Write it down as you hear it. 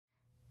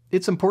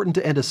It's important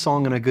to end a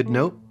song on a good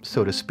note,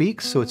 so to speak,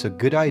 so it's a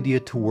good idea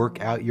to work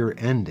out your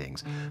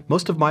endings.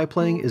 Most of my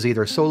playing is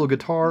either solo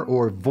guitar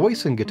or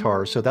voice and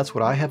guitar, so that's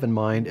what I have in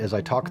mind as I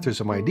talk through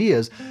some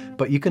ideas,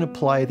 but you can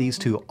apply these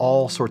to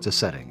all sorts of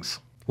settings.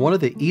 One of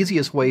the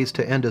easiest ways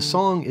to end a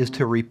song is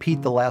to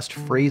repeat the last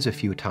phrase a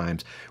few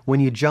times.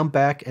 When you jump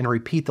back and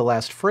repeat the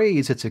last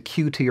phrase, it's a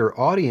cue to your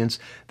audience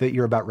that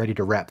you're about ready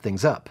to wrap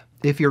things up.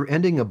 If you're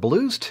ending a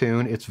blues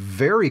tune, it's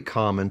very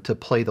common to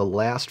play the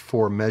last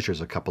 4 measures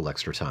a couple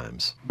extra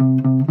times.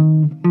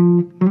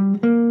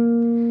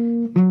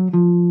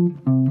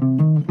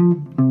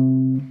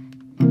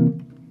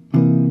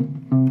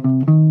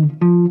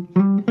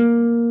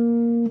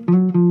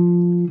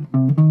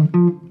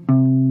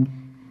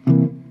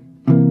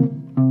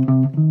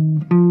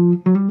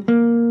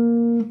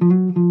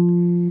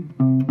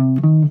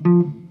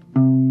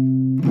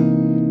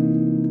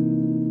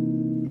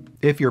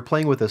 If you're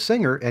playing with a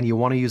singer and you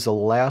want to use the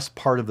last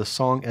part of the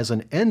song as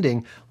an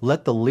ending,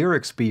 let the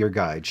lyrics be your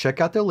guide.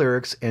 Check out the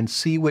lyrics and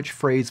see which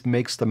phrase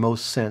makes the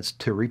most sense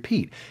to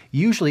repeat.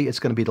 Usually it's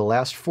going to be the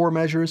last 4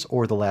 measures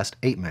or the last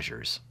 8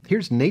 measures.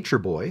 Here's Nature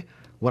Boy.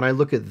 When I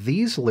look at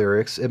these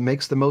lyrics, it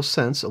makes the most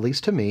sense, at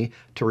least to me,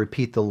 to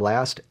repeat the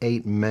last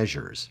 8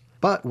 measures.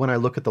 But when I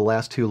look at the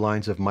last 2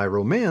 lines of My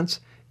Romance,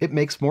 it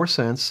makes more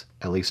sense,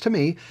 at least to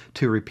me,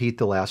 to repeat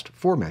the last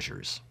 4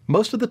 measures.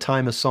 Most of the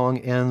time a song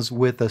ends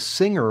with a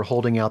singer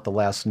holding out the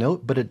last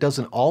note, but it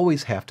doesn't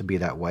always have to be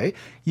that way.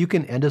 You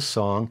can end a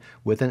song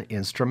with an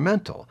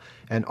instrumental.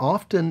 And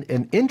often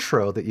an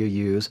intro that you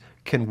use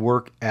can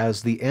work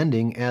as the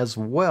ending as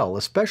well,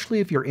 especially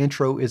if your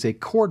intro is a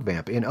chord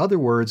vamp. In other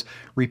words,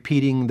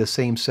 repeating the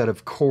same set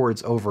of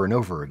chords over and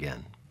over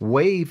again.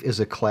 Wave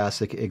is a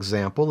classic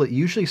example. It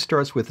usually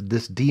starts with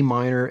this D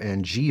minor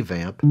and G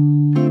vamp.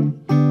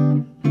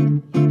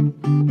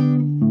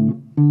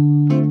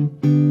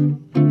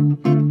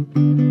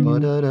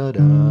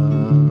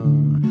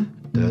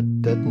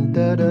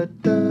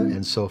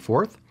 And so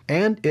forth.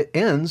 And it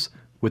ends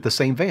with the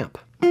same vamp.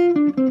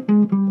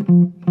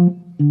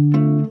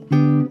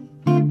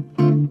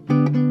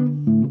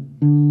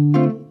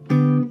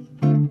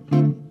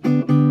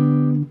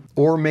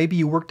 Or maybe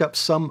you worked up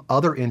some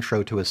other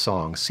intro to a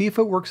song. See if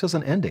it works as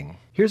an ending.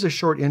 Here's a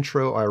short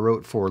intro I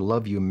wrote for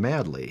Love You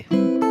Madly.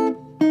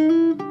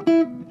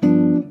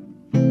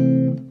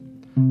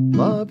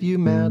 Love you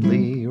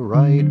madly,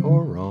 right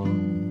or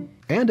wrong.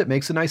 And it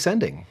makes a nice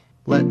ending.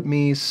 Let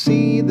me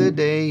see the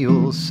day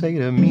you'll say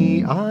to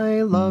me,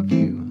 I love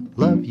you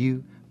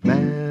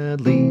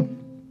madly.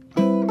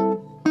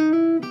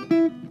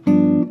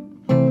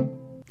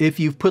 If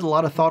you've put a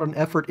lot of thought and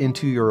effort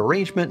into your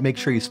arrangement, make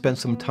sure you spend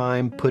some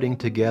time putting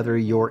together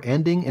your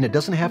ending, and it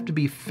doesn't have to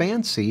be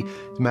fancy.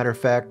 As a matter of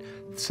fact,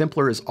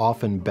 simpler is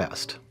often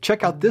best.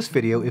 Check out this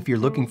video if you're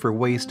looking for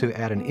ways to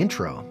add an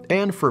intro.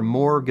 And for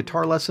more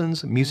guitar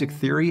lessons, music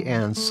theory,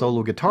 and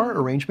solo guitar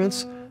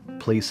arrangements,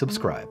 please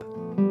subscribe.